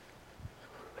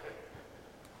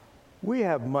We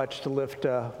have much to lift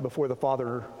before the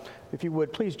Father. If you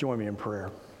would, please join me in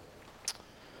prayer.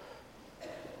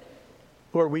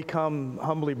 Lord, we come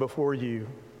humbly before you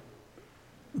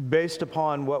based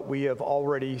upon what we have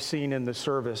already seen in the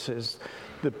service is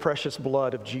the precious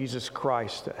blood of Jesus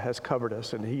Christ that has covered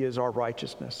us, and he is our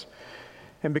righteousness.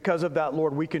 And because of that,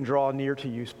 Lord, we can draw near to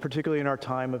you, particularly in our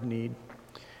time of need.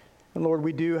 And Lord,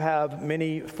 we do have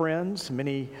many friends,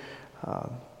 many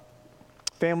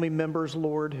family members,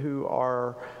 Lord, who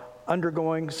are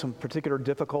undergoing some particular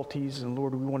difficulties, and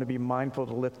Lord, we want to be mindful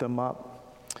to lift them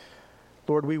up.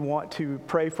 Lord, we want to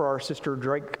pray for our sister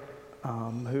Drake,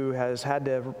 who has had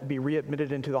to be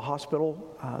readmitted into the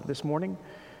hospital this morning.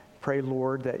 Pray,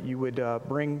 Lord, that you would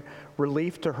bring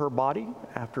relief to her body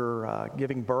after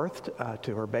giving birth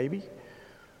to her baby.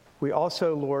 We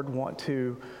also, Lord, want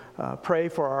to pray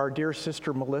for our dear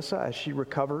sister Melissa as she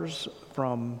recovers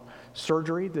from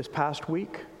surgery this past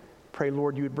week. Pray,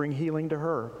 Lord, you would bring healing to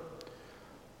her.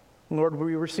 Lord,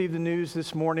 we received the news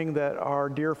this morning that our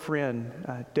dear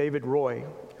friend, David Roy,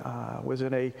 was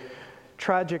in a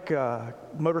tragic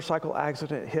motorcycle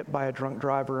accident, hit by a drunk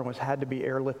driver, and had to be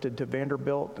airlifted to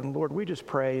Vanderbilt. And Lord, we just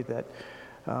pray that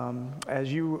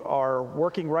as you are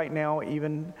working right now,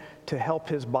 even to help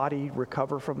his body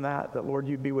recover from that Lord,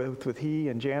 you'd be with he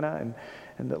and Jana,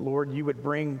 and that, Lord, you would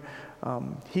bring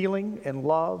healing and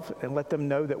love and let them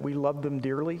know that we love them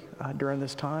dearly during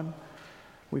this time.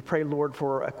 We pray, Lord,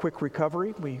 for a quick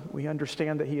recovery. We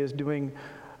understand that he is doing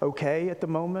okay at the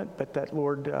moment, but that,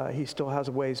 Lord, he still has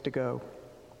a ways to go.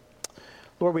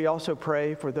 Lord, we also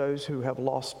pray for those who have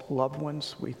lost loved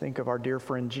ones. We think of our dear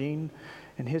friend Gene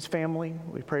and his family.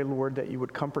 We pray, Lord, that you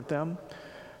would comfort them.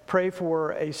 Pray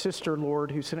for a sister,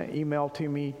 Lord, who sent an email to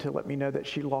me to let me know that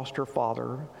she lost her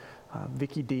father,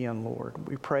 Vicki Dean, Lord.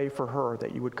 We pray for her,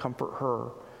 that you would comfort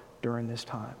her during this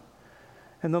time.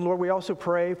 And then, Lord, we also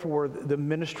pray for the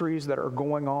ministries that are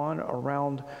going on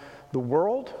around the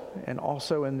world and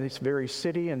also in this very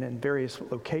city and in various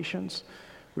locations.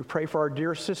 We pray for our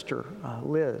dear sister,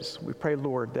 Liz. We pray,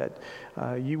 Lord, that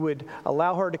you would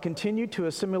allow her to continue to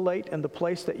assimilate in the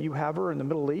place that you have her in the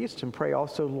Middle East, and pray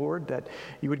also, Lord, that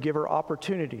you would give her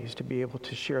opportunities to be able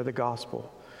to share the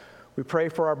gospel. We pray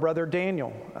for our brother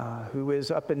Daniel, who is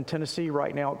up in Tennessee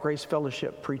right now at Grace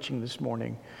Fellowship preaching this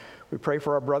morning. We pray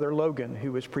for our brother Logan,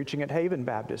 who is preaching at Haven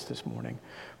Baptist this morning.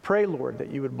 Pray, Lord,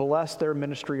 that you would bless their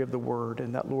ministry of the word,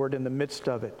 and that, Lord, in the midst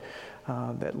of it,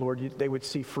 that, Lord, they would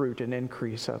see fruit and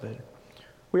increase of it.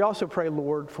 We also pray,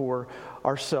 Lord, for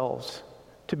ourselves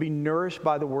to be nourished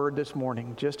by the word this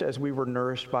morning, just as we were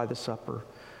nourished by the supper.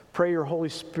 Pray your Holy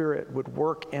Spirit would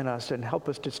work in us and help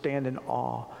us to stand in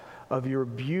awe of your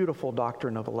beautiful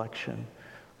doctrine of election.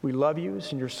 We love you.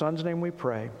 It's in your Son's name we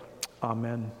pray.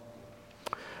 Amen.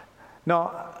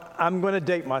 Now, I'm going to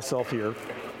date myself here.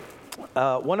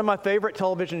 One of my favorite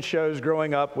television shows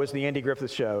growing up was the Andy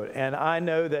Griffith Show, and I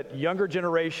know that younger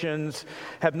generations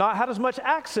have not had as much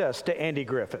access to Andy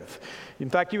Griffith.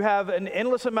 In fact, you have an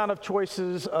endless amount of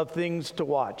choices of things to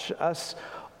watch. Us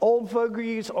old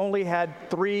fogies only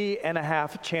had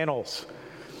 3.5 channels.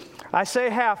 I say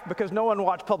half because no one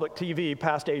watched public TV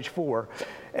past age 4.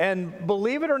 And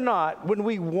believe it or not, when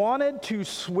we wanted to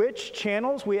switch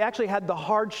channels, we actually had the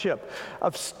hardship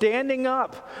of standing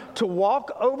up to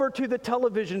walk over to the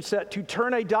television set to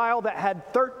turn a dial that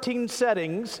had 13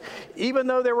 settings, even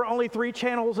though there were only 3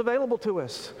 channels available to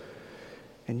us.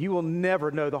 And you will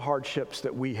never know the hardships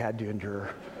that we had to endure.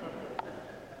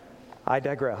 I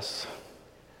digress.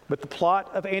 But the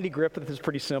plot of Andy Griffith is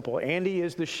pretty simple. Andy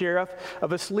is the sheriff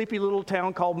of a sleepy little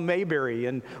town called Mayberry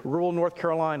in rural North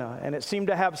Carolina, and it seemed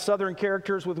to have southern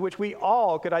characters with which we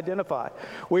all could identify.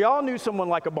 We all knew someone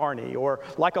like a Barney, or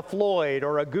like a Floyd,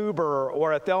 or a Goober,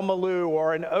 or a Thelma Lou,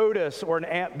 or an Otis, or an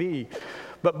Aunt Bee.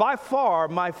 But by far,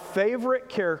 my favorite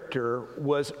character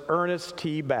was Ernest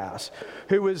T. Bass,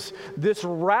 who was this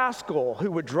rascal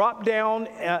who would drop down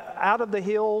out of the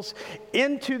hills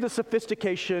into the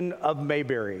sophistication of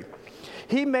Mayberry.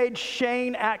 He made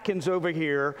Shane Atkins over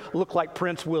here look like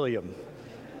Prince William.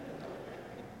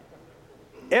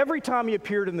 Every time he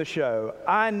appeared in the show,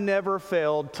 I never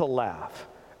failed to laugh.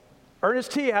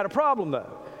 Ernest T. had a problem,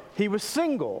 though. He was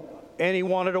single, and he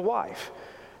wanted a wife.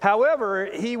 However,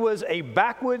 he was a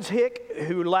backwoods hick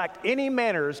who lacked any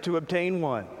manners to obtain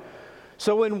one.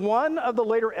 So in one of the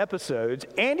later episodes,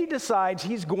 Andy decides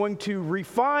he's going to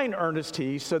refine Ernest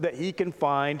T. so that he can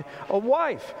find a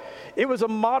wife. It was a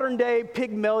modern-day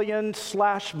Pygmalion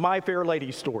 / My Fair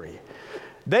Lady story.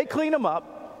 They clean him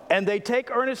up, and they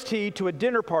take Ernest T to a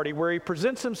dinner party where he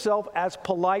presents himself as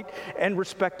polite and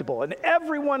respectable. And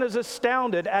everyone is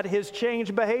astounded at his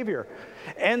changed behavior.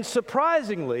 And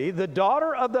surprisingly, the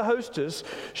daughter of the hostess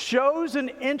shows an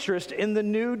interest in the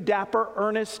new dapper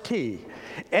Ernest T.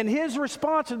 And his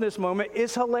response in this moment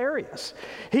is hilarious.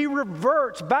 He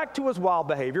reverts back to his wild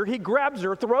behavior. He grabs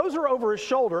her, throws her over his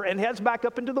shoulder, and heads back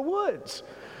up into the woods.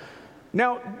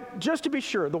 Now, just to be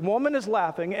sure, the woman is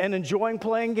laughing and enjoying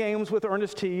playing games with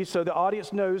Ernest T, so the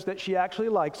audience knows that she actually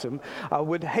likes him. I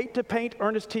would hate to paint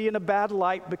Ernest T in a bad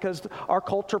light because our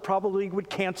culture probably would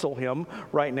cancel him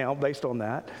right now based on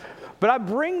that. But I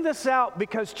bring this out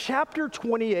because chapter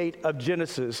 28 of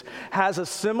Genesis has a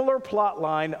similar plot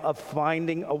line of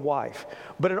finding a wife,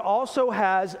 but it also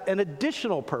has an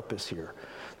additional purpose here.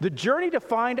 The journey to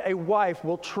find a wife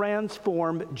will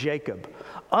transform Jacob.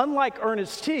 Unlike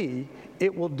Ernest T,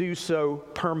 it will do so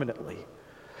permanently.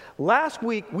 Last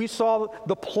week, we saw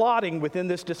the plotting within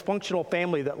this dysfunctional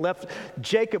family that left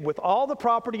Jacob with all the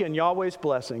property and Yahweh's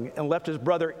blessing and left his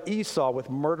brother Esau with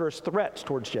murderous threats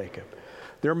towards Jacob.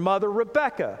 Their mother,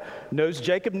 Rebekah, knows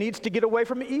Jacob needs to get away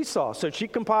from Esau, so she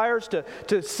conspires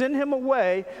to send him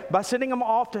away by sending him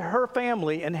off to her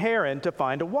family in Haran to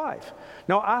find a wife.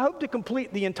 Now, I hope to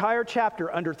complete the entire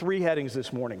chapter under 3 headings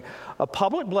this morning: a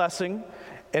public blessing,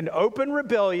 an open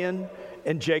rebellion,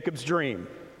 and Jacob's dream.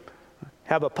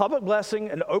 Have a public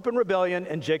blessing, an open rebellion,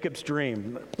 and Jacob's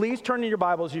dream. Please turn in your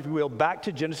Bibles, if you will, back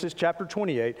to Genesis chapter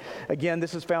 28. Again,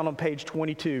 this is found on page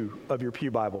 22 of your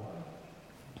pew Bible.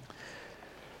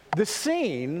 The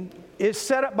scene is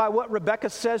set up by what Rebekah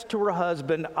says to her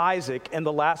husband, Isaac, in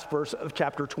the last verse of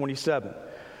chapter 27.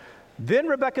 Then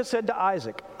Rebekah said to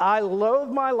Isaac, "I loathe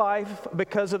my life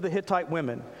because of the Hittite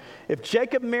women. If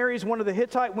Jacob marries one of the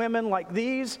Hittite women like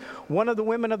these, one of the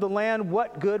women of the land,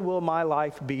 what good will my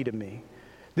life be to me?"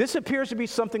 This appears to be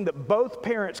something that both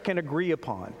parents can agree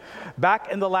upon.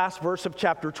 Back in the last verse of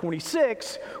chapter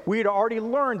 26, we had already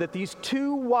learned that these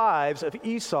 2 wives of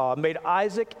Esau made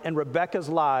Isaac and Rebekah's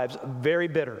lives very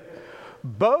bitter.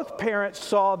 Both parents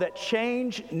saw that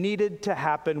change needed to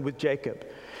happen with Jacob.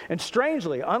 And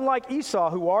strangely, unlike Esau,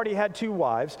 who already had 2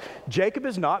 wives, Jacob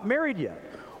is not married yet.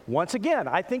 Once again,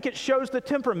 I think it shows the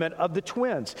temperament of the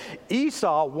twins.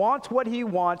 Esau wants what he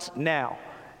wants now.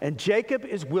 And Jacob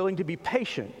is willing to be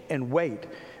patient and wait.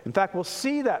 In fact, we'll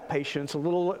see that patience a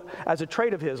little as a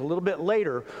trait of his a little bit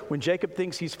later when Jacob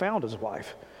thinks he's found his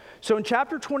wife. So in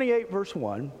chapter 28, verse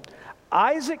 1,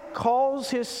 Isaac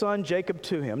calls his son Jacob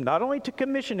to him, not only to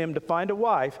commission him to find a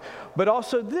wife, but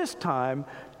also this time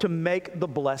to make the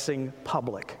blessing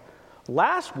public.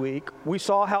 Last week, we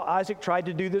saw how Isaac tried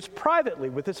to do this privately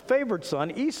with his favored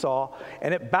son, Esau,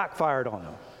 and it backfired on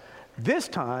him. This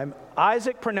time,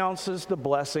 Isaac pronounces the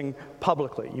blessing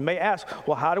publicly. You may ask,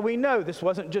 well, how do we know this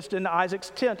wasn't just in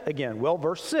Isaac's tent again? Well,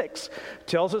 verse 6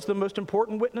 tells us the most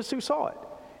important witness who saw it.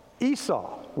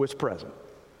 Esau was present.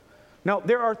 Now,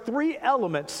 there are 3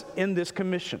 elements in this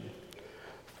commission.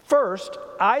 First,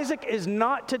 Isaac is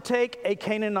not to take a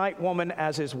Canaanite woman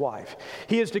as his wife.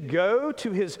 He is to go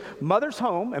to his mother's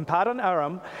home in Paddan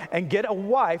Aram and get a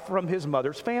wife from his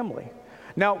mother's family.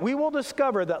 Now, we will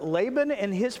discover that Laban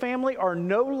and his family are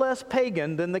no less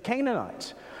pagan than the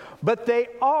Canaanites, but they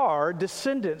are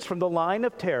descendants from the line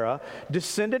of Terah,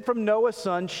 descended from Noah's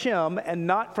son Shem, and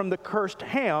not from the cursed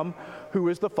Ham, who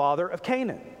is the father of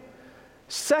Canaan.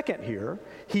 Second here,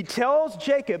 he tells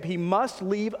Jacob he must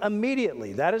leave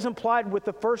immediately. That is implied with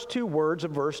the first 2 words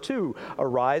of verse 2,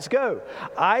 arise, go.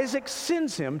 Isaac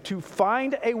sends him to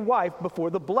find a wife before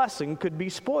the blessing could be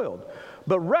spoiled.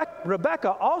 But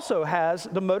Rebekah also has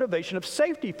the motivation of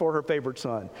safety for her favored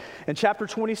son. In chapter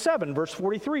 27, verse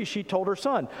 43, she told her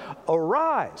son,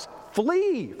 arise,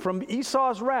 flee from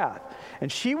Esau's wrath.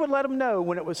 And she would let him know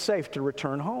when it was safe to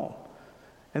return home.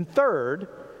 And third,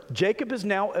 Jacob is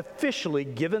now officially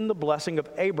given the blessing of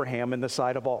Abraham in the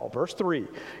sight of all. Verse 3,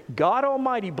 God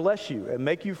Almighty bless you and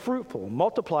make you fruitful,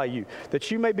 multiply you, that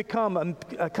you may become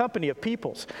a company of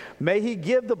peoples. May he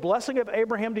give the blessing of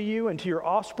Abraham to you and to your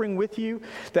offspring with you,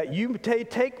 that you may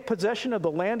take possession of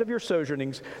the land of your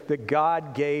sojournings that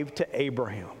God gave to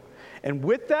Abraham. And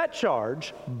with that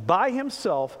charge, by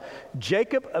himself,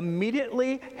 Jacob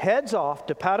immediately heads off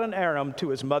to Paddan Aram to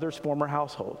his mother's former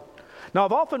household. Now,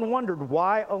 I've often wondered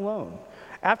why alone.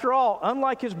 After all,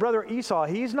 unlike his brother Esau,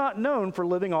 he's not known for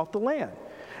living off the land.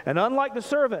 And unlike the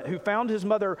servant who found his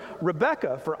mother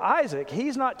Rebekah for Isaac,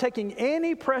 he's not taking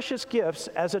any precious gifts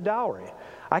as a dowry.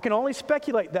 I can only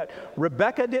speculate that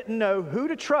Rebekah didn't know who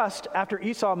to trust after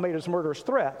Esau made his murderous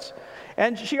threats.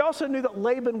 And she also knew that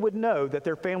Laban would know that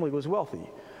their family was wealthy.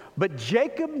 But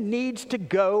Jacob needs to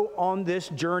go on this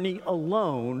journey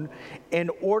alone in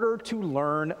order to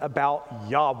learn about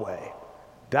Yahweh.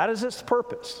 That is its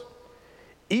purpose.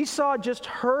 Esau just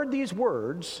heard these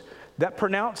words that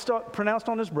pronounced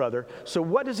on his brother. So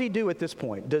what does he do at this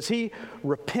point? Does he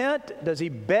repent? Does he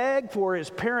beg for his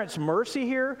parents' mercy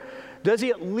here? Does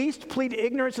he at least plead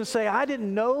ignorance and say, I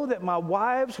didn't know that my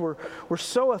wives were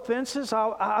so offensive.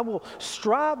 I will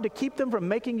strive to keep them from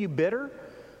making you bitter.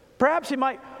 Perhaps he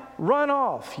might run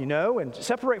off, and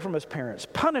separate from his parents,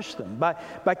 punish them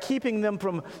by keeping them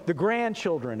from the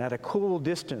grandchildren at a cool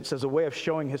distance as a way of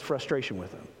showing his frustration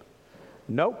with them.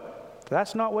 Nope,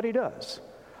 that's not what he does.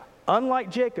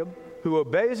 Unlike Jacob, who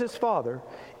obeys his father,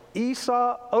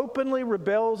 Esau openly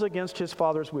rebels against his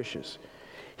father's wishes.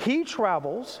 He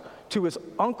travels to his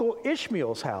uncle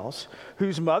Ishmael's house,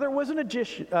 whose mother was an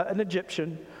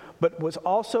Egyptian, but was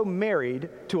also married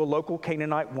to a local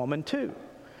Canaanite woman too.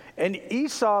 And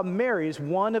Esau marries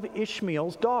one of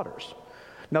Ishmael's daughters.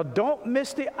 Now, don't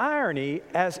miss the irony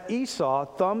as Esau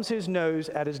thumbs his nose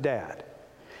at his dad.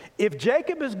 If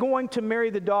Jacob is going to marry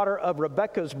the daughter of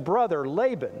Rebekah's brother,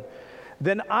 Laban,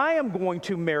 then I am going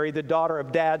to marry the daughter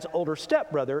of Dad's older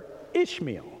stepbrother,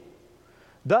 Ishmael.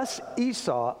 Thus,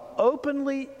 Esau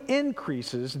openly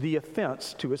increases the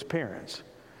offense to his parents.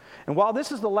 And while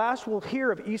this is the last we'll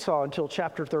hear of Esau until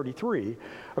chapter 33,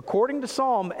 according to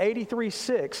Psalm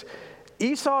 83:6,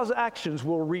 Esau's actions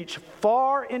will reach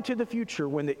far into the future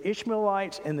when the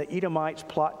Ishmaelites and the Edomites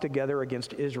plot together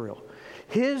against Israel.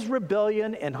 His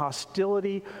rebellion and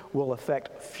hostility will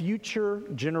affect future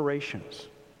generations.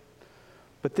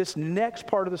 But this next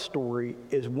part of the story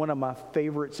is one of my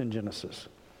favorites in Genesis.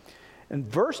 In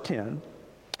verse 10,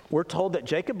 we're told that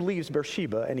Jacob leaves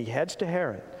Beersheba and he heads to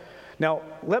Haran. Now,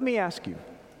 let me ask you,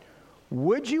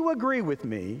 would you agree with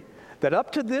me that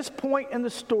up to this point in the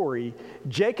story,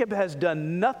 Jacob has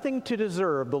done nothing to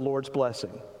deserve the Lord's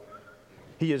blessing?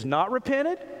 He has not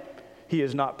repented. He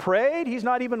has not prayed. He's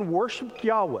not even worshiped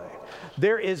Yahweh.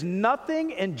 There is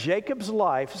nothing in Jacob's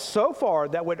life so far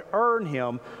that would earn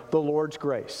him the Lord's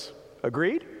grace.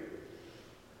 Agreed?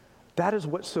 That is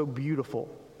what's so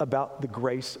beautiful about the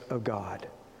grace of God.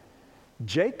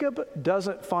 Jacob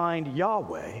doesn't find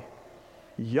Yahweh.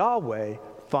 Yahweh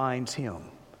finds him.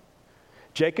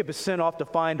 Jacob is sent off to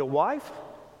find a wife,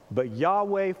 but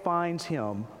Yahweh finds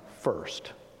him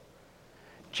first.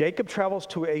 Jacob travels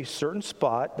to a certain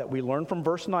spot that we learn from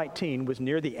verse 19 was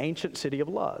near the ancient city of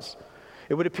Luz.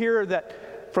 It would appear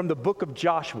that from the book of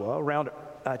Joshua, around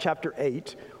chapter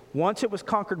 8, once it was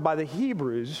conquered by the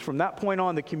Hebrews, from that point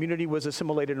on the community was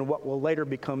assimilated in what will later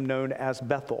become known as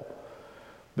Bethel.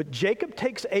 But Jacob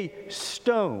takes a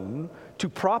stone to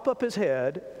prop up his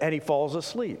head and he falls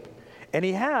asleep. And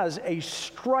he has a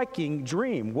striking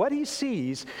dream. What he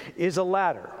sees is a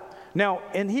ladder. Now,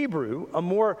 in Hebrew, a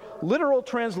more literal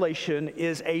translation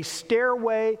is a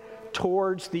stairway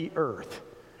towards the earth.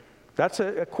 That's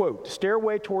a quote,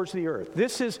 stairway towards the earth.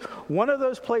 This is one of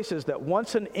those places that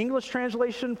once an English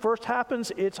translation first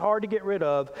happens, it's hard to get rid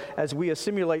of as we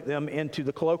assimilate them into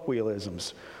the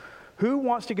colloquialisms. Who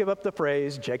wants to give up the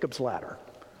phrase Jacob's ladder?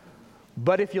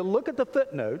 But if you look at the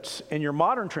footnotes in your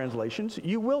modern translations,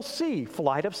 you will see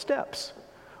flight of steps.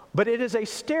 But it is a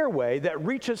stairway that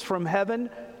reaches from heaven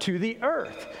to the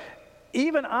earth.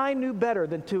 Even I knew better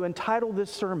than to entitle this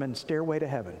sermon, Stairway to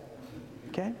Heaven.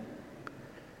 Okay?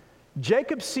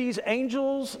 Jacob sees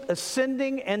angels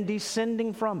ascending and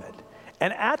descending from it.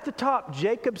 And at the top,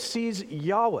 Jacob sees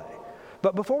Yahweh.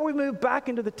 But before we move back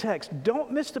into the text,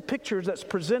 don't miss the pictures that's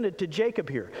presented to Jacob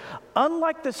here.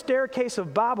 Unlike the staircase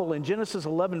of Babel in Genesis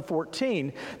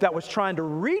 11:14 that was trying to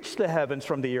reach the heavens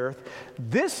from the earth,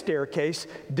 this staircase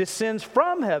descends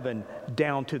from heaven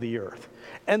down to the earth.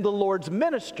 And the Lord's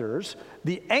ministers,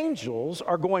 the angels,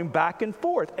 are going back and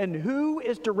forth. And who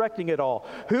is directing it all?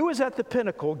 Who is at the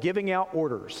pinnacle giving out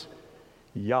orders?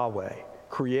 Yahweh,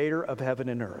 creator of heaven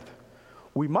and earth.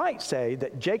 We might say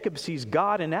that Jacob sees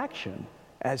God in action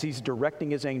as he's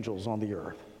directing his angels on the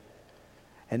earth.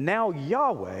 And now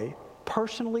Yahweh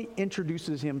personally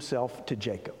introduces himself to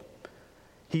Jacob.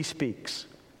 He speaks,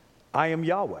 I am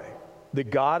Yahweh, the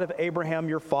God of Abraham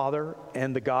your father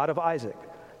and the God of Isaac.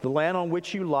 The land on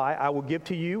which you lie I will give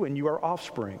to you and your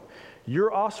offspring.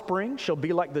 Your offspring shall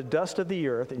be like the dust of the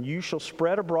earth, and you shall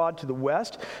spread abroad to the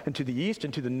west and to the east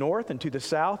and to the north and to the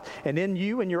south. And in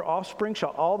you and your offspring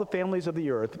shall all the families of the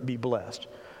earth be blessed.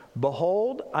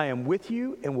 Behold, I am with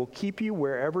you and will keep you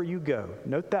wherever you go.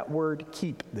 Note that word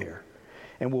keep there.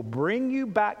 And will bring you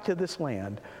back to this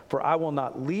land, for I will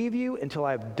not leave you until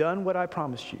I have done what I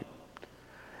promised you.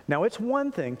 Now it's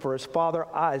one thing for his father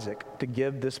Isaac to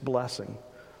give this blessing,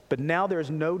 but now there's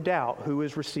no doubt who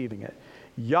is receiving it.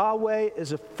 Yahweh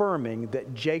is affirming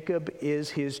that Jacob is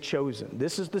his chosen.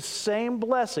 This is the same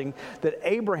blessing that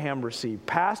Abraham received,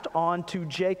 passed on to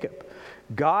Jacob.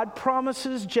 God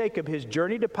promises Jacob his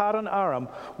journey to Paddan Aram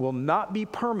will not be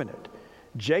permanent.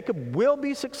 Jacob will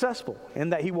be successful in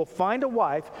that he will find a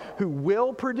wife who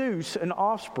will produce an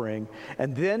offspring,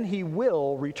 and then he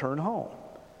will return home.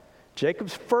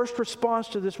 Jacob's first response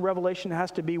to this revelation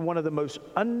has to be one of the most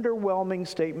underwhelming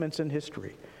statements in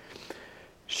history.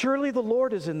 Surely the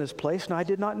Lord is in this place, and I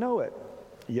did not know it.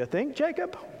 You think,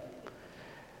 Jacob?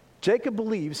 Jacob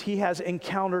believes he has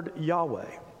encountered Yahweh,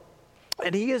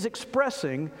 and he is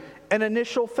expressing an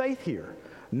initial faith here.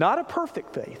 Not a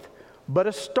perfect faith, but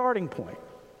a starting point.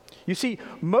 You see,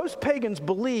 most pagans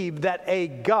believe that a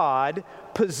god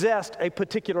possessed a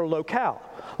particular locale.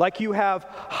 Like you have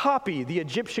Hapi, the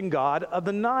Egyptian god of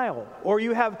the Nile, or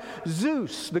you have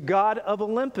Zeus, the god of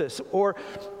Olympus, or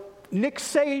Nick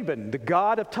Saban, the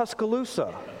god of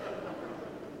Tuscaloosa.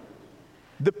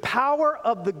 The power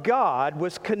of the god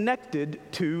was connected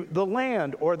to the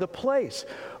land or the place.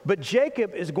 But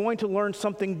Jacob is going to learn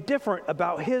something different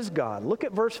about his God. Look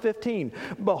at verse 15.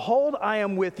 Behold, I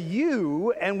am with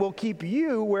you and will keep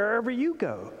you wherever you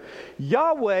go.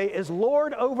 Yahweh is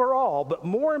Lord over all, but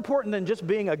more important than just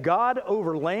being a God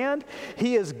over land,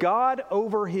 he is God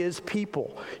over his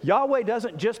people. Yahweh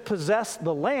doesn't just possess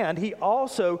the land, he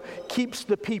also keeps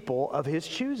the people of his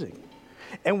choosing.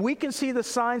 And we can see the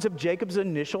signs of Jacob's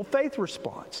initial faith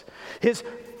response. His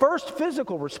first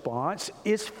physical response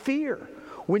is fear.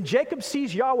 When Jacob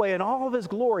sees Yahweh in all of his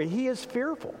glory, he is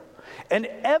fearful. And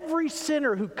every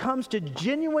sinner who comes to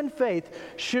genuine faith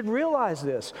should realize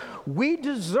this. We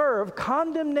deserve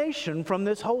condemnation from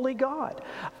this holy God.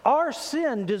 Our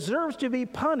sin deserves to be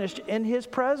punished in his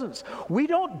presence. We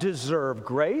don't deserve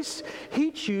grace.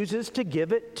 He chooses to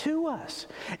give it to us.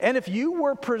 And if you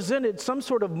were presented some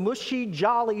sort of mushy,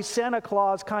 jolly Santa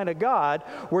Claus kind of God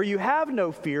where you have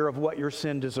no fear of what your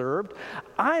sin deserved,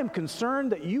 I am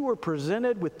concerned that you were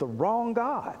presented with the wrong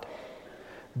God.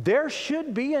 There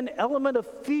should be an element of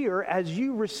fear as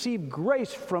you receive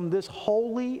grace from this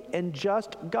holy and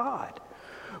just God.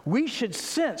 We should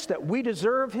sense that we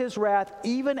deserve his wrath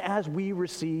even as we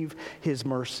receive his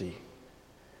mercy.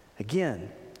 Again,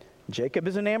 Jacob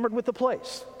is enamored with the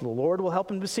place. The Lord will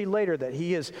help him to see later that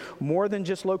he is more than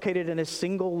just located in a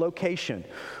single location.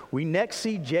 We next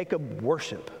see Jacob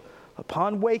worship.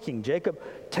 Upon waking, Jacob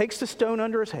takes the stone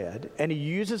under his head and he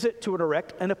uses it to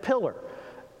erect a pillar,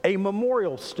 a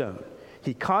memorial stone.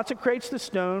 He consecrates the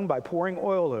stone by pouring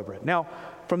oil over it. Now,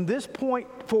 from this point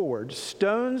forward,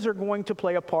 stones are going to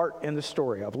play a part in the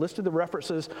story. I've listed the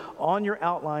references on your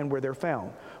outline where they're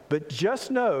found. But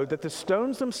just know that the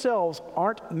stones themselves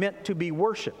aren't meant to be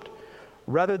worshiped.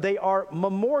 Rather, they are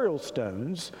memorial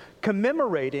stones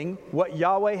commemorating what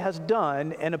Yahweh has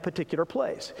done in a particular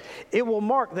place. It will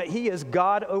mark that he is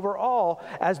God over all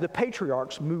as the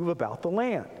patriarchs move about the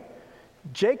land.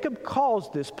 Jacob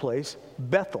calls this place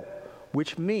Bethel,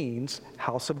 which means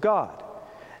house of God.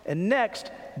 And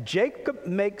next, Jacob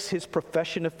makes his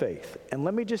profession of faith. And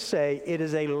let me just say, it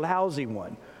is a lousy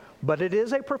one, but it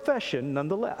is a profession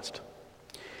nonetheless.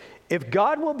 If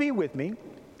God will be with me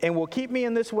and will keep me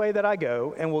in this way that I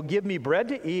go, and will give me bread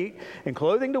to eat and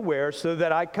clothing to wear, so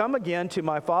that I come again to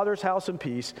my father's house in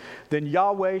peace, then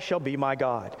Yahweh shall be my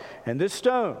God. And this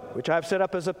stone, which I have set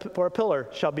up for a pillar,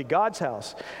 shall be God's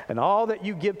house. And all that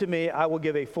you give to me, I will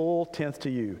give a full tenth to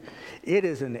you. It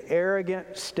is an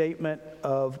arrogant statement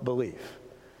of belief.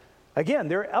 Again,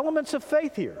 there are elements of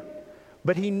faith here,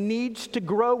 but he needs to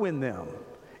grow in them.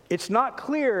 It's not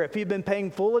clear if he'd been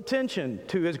paying full attention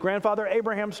to his grandfather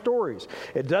Abraham's stories.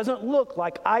 It doesn't look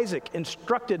like Isaac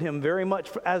instructed him very much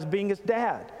as being his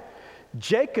dad.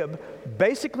 Jacob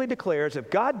basically declares if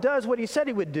God does what he said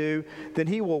he would do, then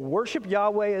he will worship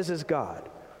Yahweh as his God.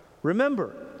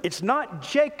 Remember, it's not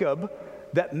Jacob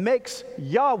that makes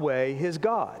Yahweh his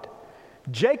God.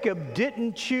 Jacob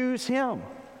didn't choose him.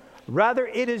 Rather,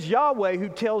 it is Yahweh who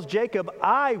tells Jacob,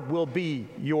 I will be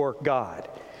your God.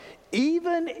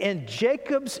 Even in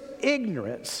Jacob's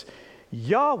ignorance,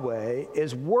 Yahweh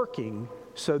is working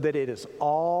so that it is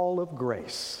all of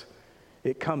grace.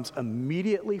 It comes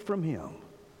immediately from him.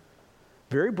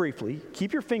 Very briefly,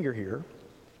 keep your finger here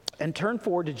and turn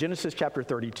forward to Genesis chapter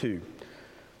 32.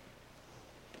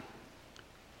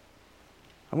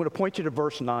 I'm going to point you to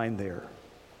verse 9 there.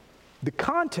 The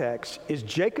context is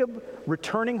Jacob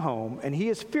returning home, and he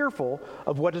is fearful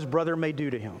of what his brother may do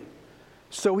to him.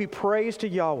 So he prays to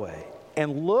Yahweh.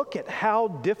 And look at how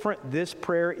different this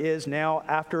prayer is now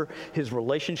after his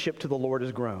relationship to the Lord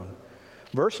has grown.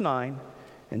 Verse 9,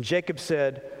 and Jacob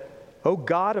said, O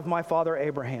God of my father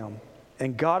Abraham,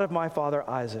 and God of my father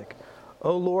Isaac,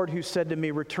 O Lord, who said to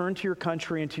me, return to your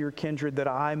country and to your kindred, that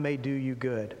I may do you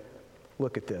good.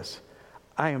 Look at this.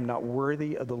 I am not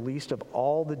worthy of the least of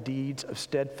all the deeds of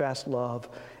steadfast love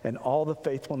and all the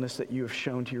faithfulness that you have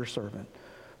shown to your servant.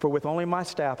 For with only my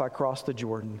staff I crossed the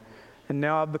Jordan, and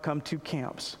now I've become two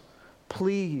camps.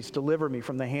 Please deliver me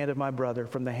from the hand of my brother,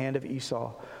 from the hand of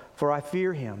Esau, for I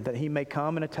fear him, that he may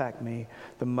come and attack me,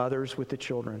 the mothers with the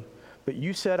children. But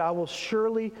you said, I will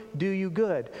surely do you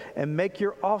good, and make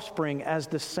your offspring as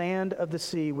the sand of the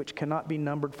sea, which cannot be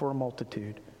numbered for a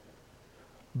multitude.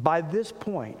 By this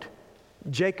point,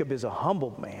 Jacob is a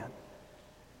humbled man.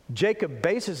 Jacob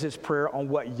bases his prayer on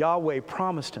what Yahweh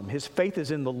promised him. His faith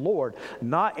is in the Lord,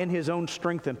 not in his own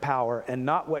strength and power, and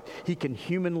not what he can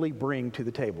humanly bring to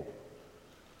the table.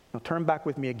 Now turn back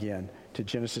with me again to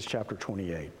Genesis chapter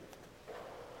 28.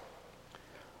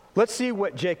 Let's see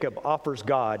what Jacob offers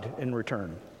God in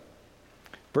return.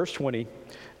 Verse 20,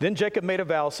 then Jacob made a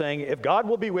vow saying, if God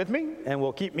will be with me and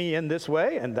will keep me in this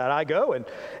way, and that I go,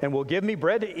 and will give me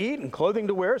bread to eat and clothing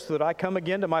to wear, so that I come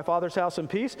again to my father's house in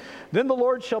peace, then the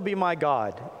Lord shall be my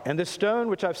God, and this stone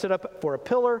which I've set up for a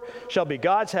pillar shall be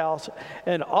God's house,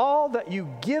 and all that you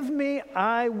give me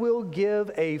I will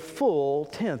give a full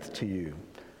tenth to you.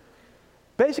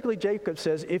 Basically, Jacob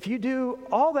says, if you do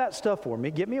all that stuff for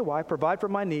me, get me a wife, provide for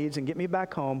my needs, and get me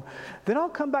back home, then I'll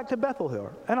come back to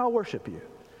Bethel and I'll worship you.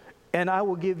 And I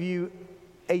will give you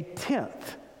a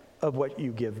tenth of what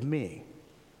you give me.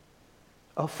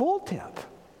 A full tenth.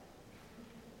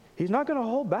 He's not going to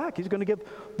hold back. He's going to give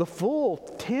the full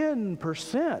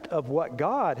 10% of what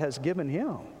God has given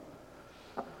him.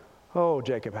 Oh,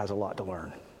 Jacob has a lot to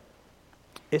learn.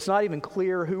 It's not even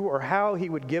clear who or how he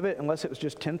would give it unless it was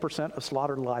just 10% of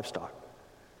slaughtered livestock.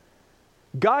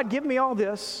 God, give me all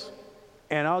this,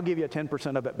 and I'll give you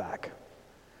 10% of it back.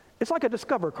 It's like a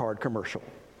Discover card commercial.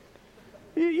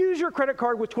 You use your credit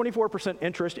card with 24%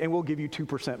 interest, and we'll give you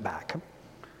 2% back.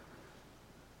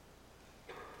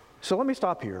 So let me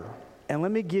stop here, and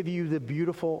let me give you the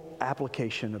beautiful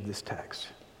application of this text.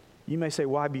 You may say,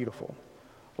 why beautiful?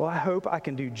 Well, I hope I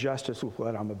can do justice with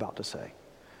what I'm about to say.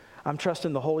 I'm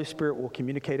trusting the Holy Spirit will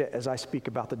communicate it as I speak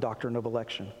about the doctrine of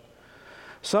election.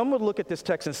 Some would look at this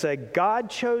text and say, God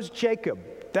chose Jacob.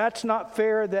 That's not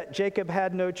fair that Jacob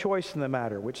had no choice in the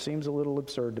matter, which seems a little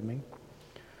absurd to me.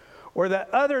 Or that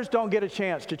others don't get a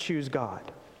chance to choose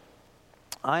God.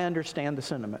 I understand the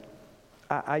sentiment.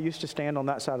 I used to stand on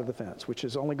that side of the fence, which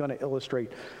is only going to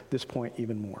illustrate this point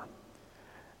even more.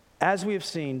 As we have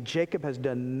seen, Jacob has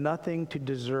done nothing to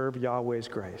deserve Yahweh's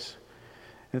grace.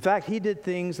 In fact, he did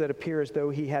things that appear as though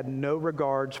he had no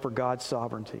regards for God's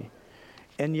sovereignty.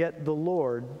 And yet the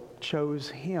Lord chose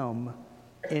him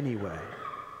anyway.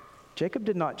 Jacob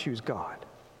did not choose God.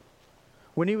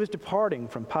 When he was departing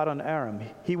from Paddan Aram,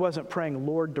 he wasn't praying,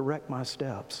 Lord, direct my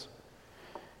steps.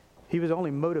 He was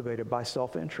only motivated by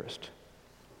self-interest.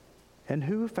 And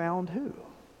who found who?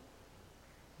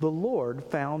 The Lord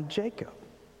found Jacob.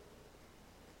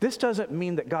 This doesn't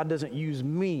mean that God doesn't use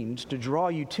means to draw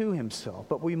you to himself,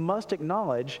 but we must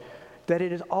acknowledge that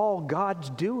it is all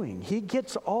God's doing. He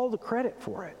gets all the credit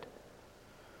for it.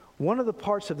 One of the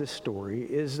parts of this story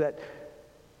is that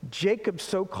Jacob's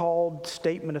so-called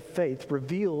statement of faith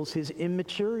reveals his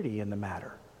immaturity in the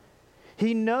matter.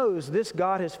 He knows this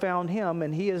God has found him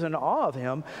and he is in awe of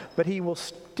him, but he will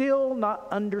still not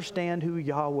understand who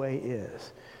Yahweh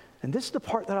is. And this is the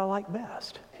part that I like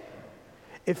best.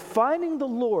 If finding the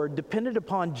Lord depended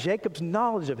upon Jacob's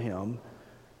knowledge of him,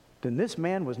 then this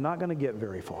man was not going to get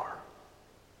very far.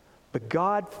 But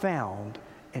God found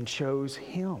and chose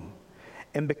him.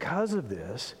 And because of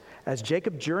this, as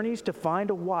Jacob journeys to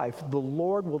find a wife, the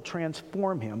Lord will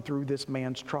transform him through this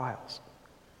man's trials.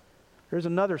 There's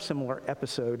another similar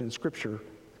episode in Scripture,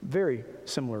 very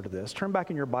similar to this. Turn back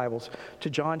in your Bibles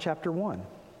to John chapter 1.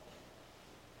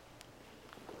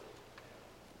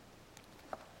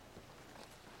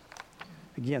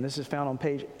 Again, this is found on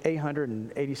page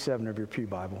 887 of your Pew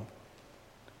Bible.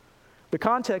 The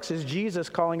context is Jesus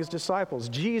calling his disciples.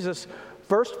 Jesus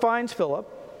first finds Philip,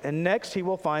 and next he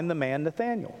will find the man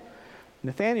Nathanael.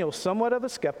 Nathanael's somewhat of a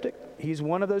skeptic. He's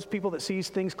one of those people that sees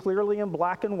things clearly in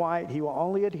black and white. He will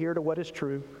only adhere to what is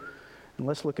true. And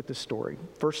let's look at this story.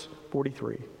 Verse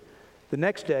 43. The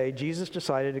next day, Jesus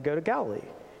decided to go to Galilee.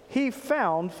 He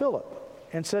found Philip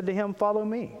and said to him, "Follow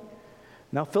me."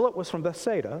 Now Philip was from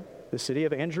Bethsaida, the city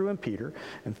of Andrew and Peter.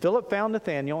 And Philip found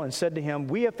Nathanael and said to him,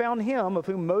 "We have found him of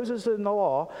whom Moses in the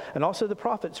law and also the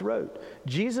prophets wrote,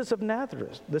 Jesus of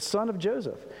Nazareth, the son of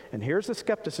Joseph." And here's the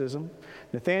skepticism.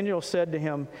 Nathanael said to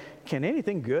him, "Can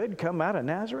anything good come out of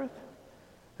Nazareth?"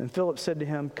 And Philip said to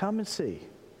him, "Come and see."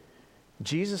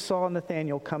 Jesus saw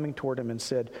Nathanael coming toward him and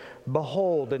said,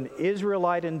 "Behold, an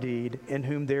Israelite indeed, in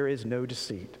whom there is no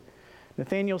deceit."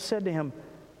 Nathanael said to him,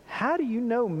 "How do you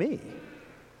know me?"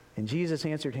 And Jesus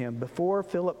answered him, "Before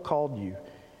Philip called you,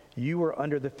 you were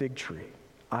under the fig tree.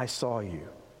 I saw you."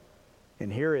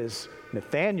 And here is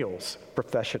Nathanael's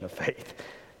profession of faith.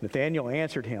 Nathanael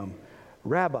answered him,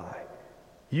 "Rabbi,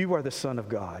 you are the Son of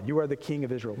God. You are the King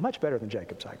of Israel." Much better than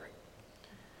Jacob's, I agree.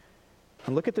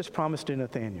 And look at this promise to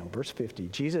Nathanael, verse 50.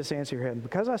 Jesus answered him,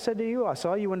 "Because I said to you, I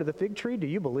saw you under the fig tree, do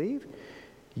you believe?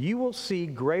 You will see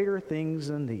greater things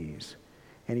than these."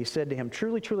 And he said to him,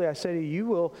 "Truly, truly, I say to you, you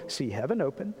will see heaven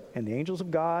open and the angels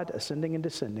of God ascending and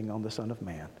descending on the Son of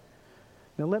Man."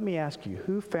 Now let me ask you,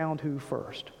 who found who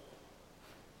first?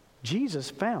 Jesus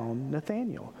found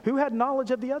Nathanael. Who had knowledge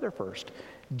of the other first?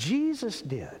 Jesus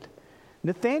did.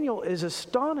 Nathanael is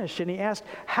astonished and he asked,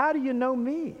 "How do you know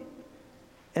me?"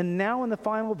 And now in the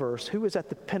final verse, who is at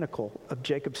the pinnacle of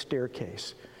Jacob's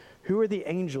staircase? Who are the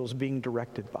angels being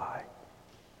directed by?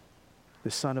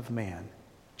 The Son of Man,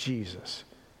 Jesus,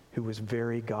 who was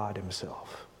very God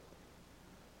himself.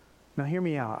 Now hear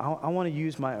me out. I want to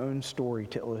use my own story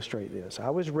to illustrate this. I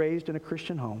was raised in a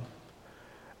Christian home.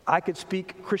 I could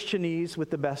speak Christianese with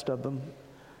the best of them.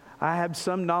 I had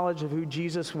some knowledge of who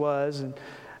Jesus was, and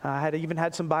I had even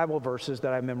had some Bible verses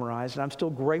that I memorized, and I'm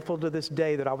still grateful to this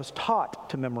day that I was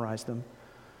taught to memorize them.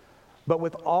 But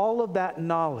with all of that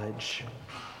knowledge,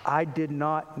 I did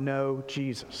not know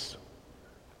Jesus.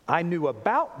 I knew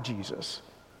about Jesus,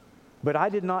 but I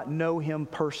did not know him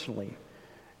personally.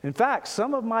 In fact,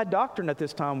 some of my doctrine at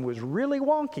this time was really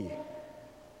wonky.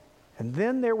 And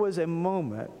then there was a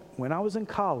moment when I was in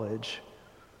college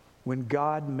when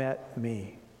God met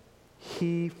me.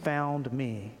 He found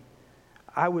me.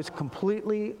 I was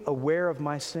completely aware of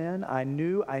my sin. I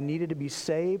knew I needed to be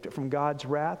saved from God's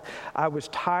wrath. I was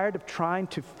tired of trying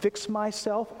to fix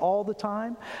myself all the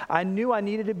time. I knew I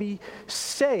needed to be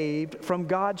saved from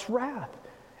God's wrath.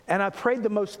 And I prayed the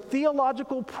most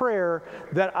theological prayer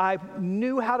that I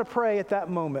knew how to pray at that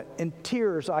moment. In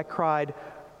tears, I cried,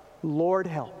 "Lord,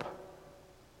 help.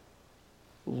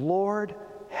 Lord,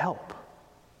 help."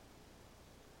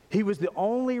 He was the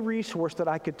only resource that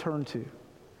I could turn to.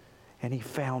 And he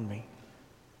found me.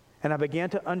 And I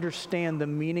began to understand the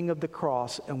meaning of the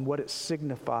cross and what it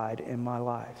signified in my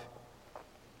life.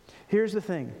 Here's the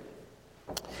thing.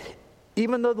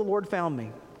 Even though the Lord found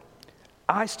me,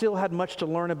 I still had much to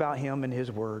learn about him and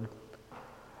his word.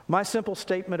 My simple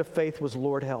statement of faith was,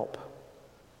 "Lord, help."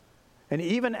 And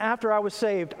even after I was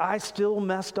saved, I still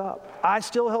messed up. I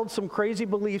still held some crazy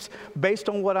beliefs based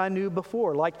on what I knew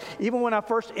before. Like, even when I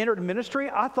first entered ministry,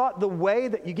 I thought the way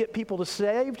that you get people to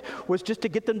saved was just to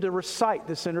get them to recite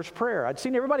the sinner's prayer. I'd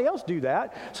seen everybody else do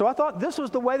that, so I thought this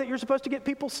was the way that you're supposed to get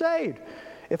people saved.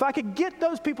 If I could get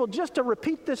those people just to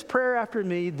repeat this prayer after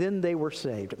me, then they were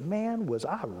saved. Man, was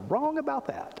I wrong about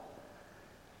that.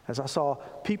 As I saw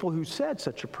people who said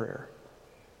such a prayer,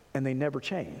 and they never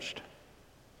changed.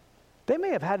 They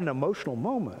may have had an emotional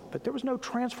moment, but there was no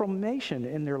transformation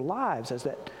in their lives as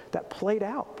that played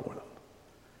out for them.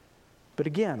 But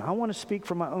again, I want to speak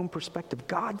from my own perspective.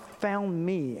 God found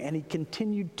me, and he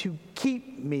continued to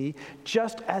keep me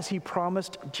just as he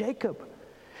promised Jacob.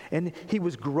 And he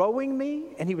was growing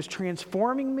me, and he was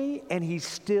transforming me, and he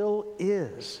still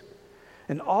is.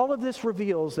 And all of this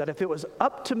reveals that if it was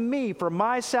up to me for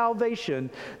my salvation,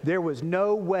 there was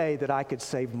no way that I could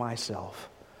save myself.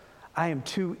 I am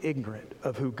too ignorant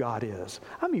of who God is.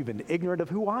 I'm even ignorant of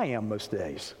who I am most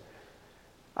days.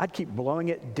 I'd keep blowing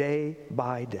it day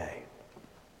by day.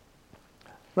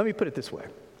 Let me put it this way.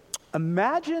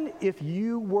 Imagine if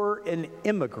you were an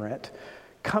immigrant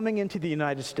coming into the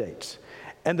United States,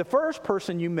 and the first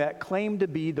person you met claimed to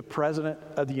be the President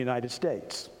of the United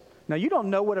States. Now, you don't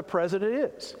know what a president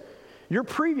is. Your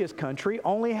previous country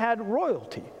only had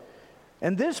royalty.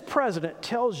 And this president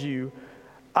tells you,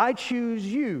 "I choose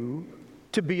you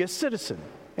to be a citizen."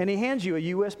 And he hands you a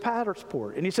U.S.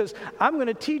 passport. And he says, "I'm going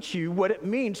to teach you what it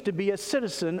means to be a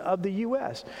citizen of the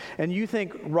U.S." And you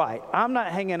think, right, I'm not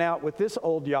hanging out with this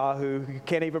old yahoo who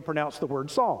can't even pronounce the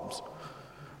word Psalms,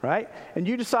 right? And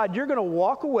you decide you're going to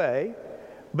walk away,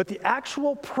 but the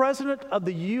actual president of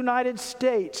the United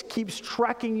States keeps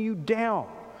tracking you down,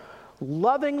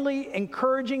 lovingly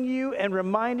encouraging you and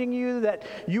reminding you that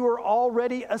you are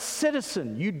already a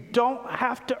citizen. You don't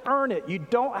have to earn it. You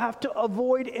don't have to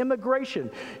avoid immigration.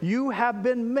 You have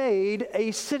been made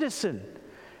a citizen.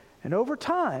 And over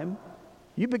time,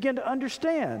 you begin to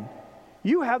understand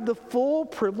you have the full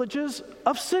privileges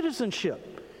of citizenship.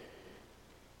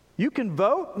 You can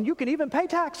vote and you can even pay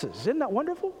taxes. Isn't that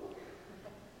wonderful?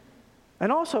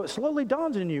 And also, it slowly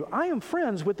dawns on you, I am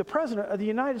friends with the President of the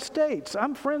United States.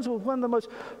 I'm friends with one of the most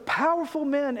powerful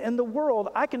men in the world.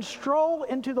 I can stroll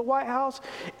into the White House,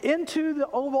 into the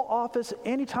Oval Office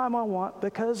anytime I want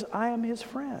because I am his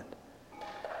friend.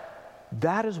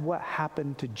 That is what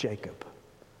happened to Jacob.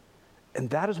 And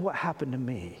that is what happened to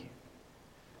me.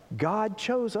 God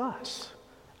chose us.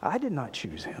 I did not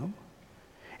choose him.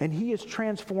 And he is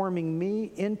transforming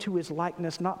me into his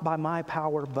likeness, not by my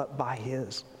power, but by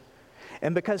his.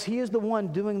 And because he is the one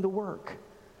doing the work,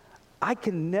 I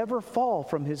can never fall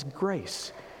from his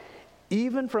grace,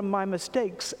 even from my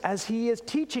mistakes, as he is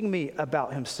teaching me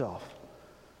about himself.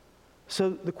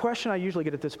 So the question I usually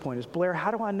get at this point is, Blair,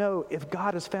 how do I know if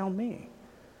God has found me?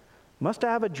 Must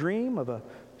I have a dream of a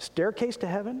staircase to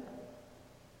heaven?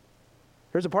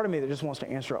 There's a part of me that just wants to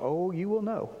answer, oh, you will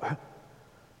know.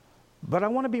 But I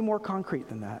want to be more concrete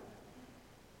than that.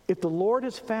 If the Lord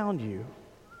has found you,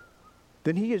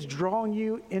 then he is drawing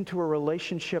you into a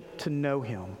relationship to know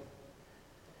him.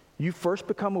 You first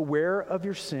become aware of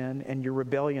your sin and your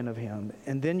rebellion of him,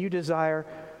 and then you desire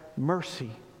mercy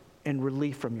and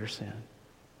relief from your sin.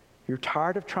 You're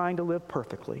tired of trying to live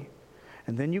perfectly,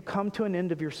 and then you come to an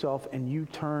end of yourself and you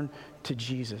turn to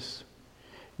Jesus.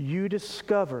 You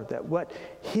discover that what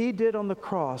he did on the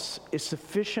cross is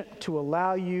sufficient to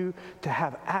allow you to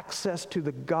have access to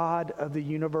the God of the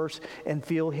universe and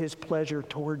feel his pleasure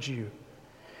towards you.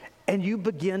 And you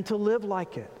begin to live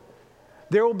like it.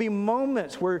 There will be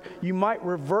moments where you might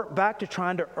revert back to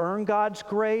trying to earn God's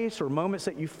grace, or moments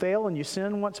that you fail and you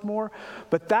sin once more,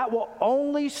 but that will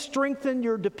only strengthen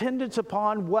your dependence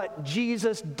upon what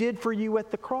Jesus did for you at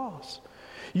the cross.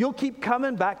 You'll keep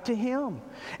coming back to him,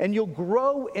 and you'll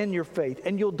grow in your faith,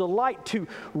 and you'll delight to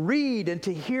read and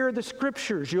to hear the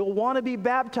scriptures. You'll want to be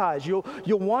baptized. You'll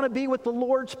want to be with the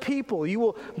Lord's people. You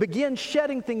will begin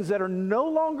shedding things that are no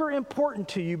longer important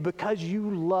to you because you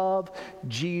love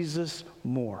Jesus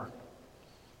more.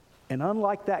 And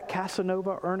unlike that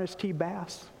Casanova Ernest T.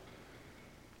 Bass,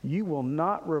 you will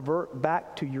not revert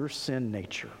back to your sin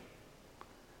nature.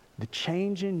 The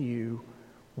change in you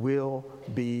will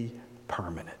be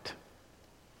permanent.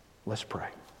 Let's pray.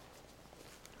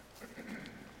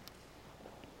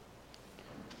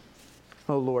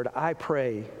 Oh Lord, I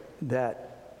pray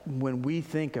that when we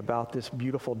think about this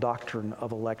beautiful doctrine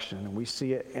of election, and we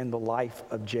see it in the life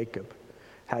of Jacob,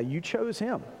 how you chose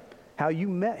him, how you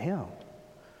met him,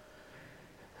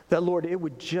 that Lord, it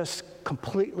would just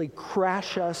completely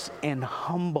crash us and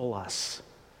humble us.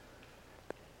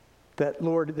 That,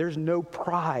 Lord, there's no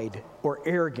pride or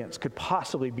arrogance could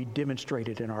possibly be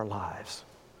demonstrated in our lives.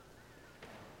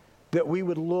 That we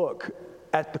would look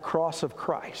at the cross of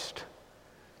Christ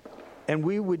and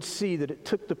we would see that it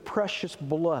took the precious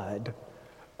blood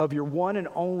of your one and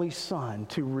only Son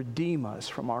to redeem us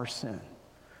from our sin,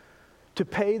 to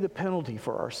pay the penalty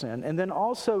for our sin, and then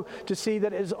also to see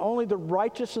that it is only the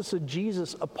righteousness of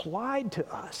Jesus applied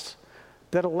to us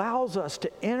that allows us to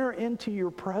enter into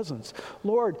your presence.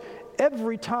 Lord,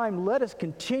 every time let us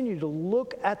continue to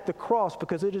look at the cross,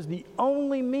 because it is the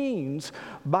only means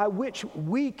by which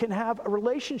we can have a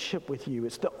relationship with you.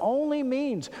 It's the only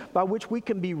means by which we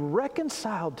can be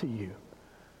reconciled to you.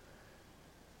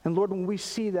 And Lord, when we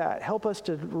see that, help us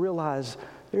to realize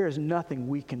there is nothing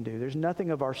we can do. There's nothing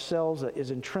of ourselves that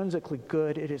is intrinsically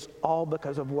good. It is all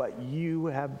because of what you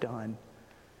have done.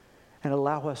 And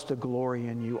allow us to glory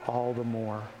in you all the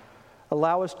more.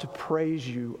 Allow us to praise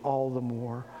you all the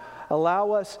more.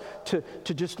 Allow us to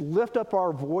just lift up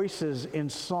our voices in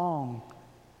song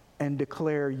and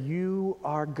declare you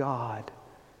are God,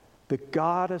 the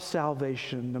God of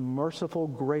salvation, the merciful,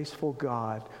 graceful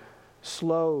God,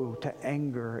 slow to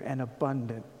anger and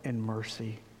abundant in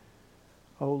mercy.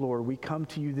 Oh Lord, we come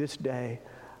to you this day,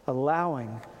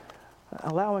 allowing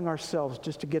ourselves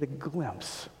just to get a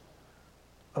glimpse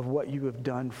of what you have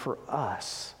done for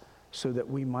us so that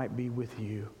we might be with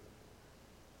you.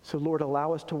 So Lord,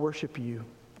 allow us to worship you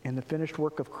in the finished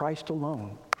work of Christ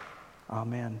alone.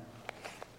 Amen.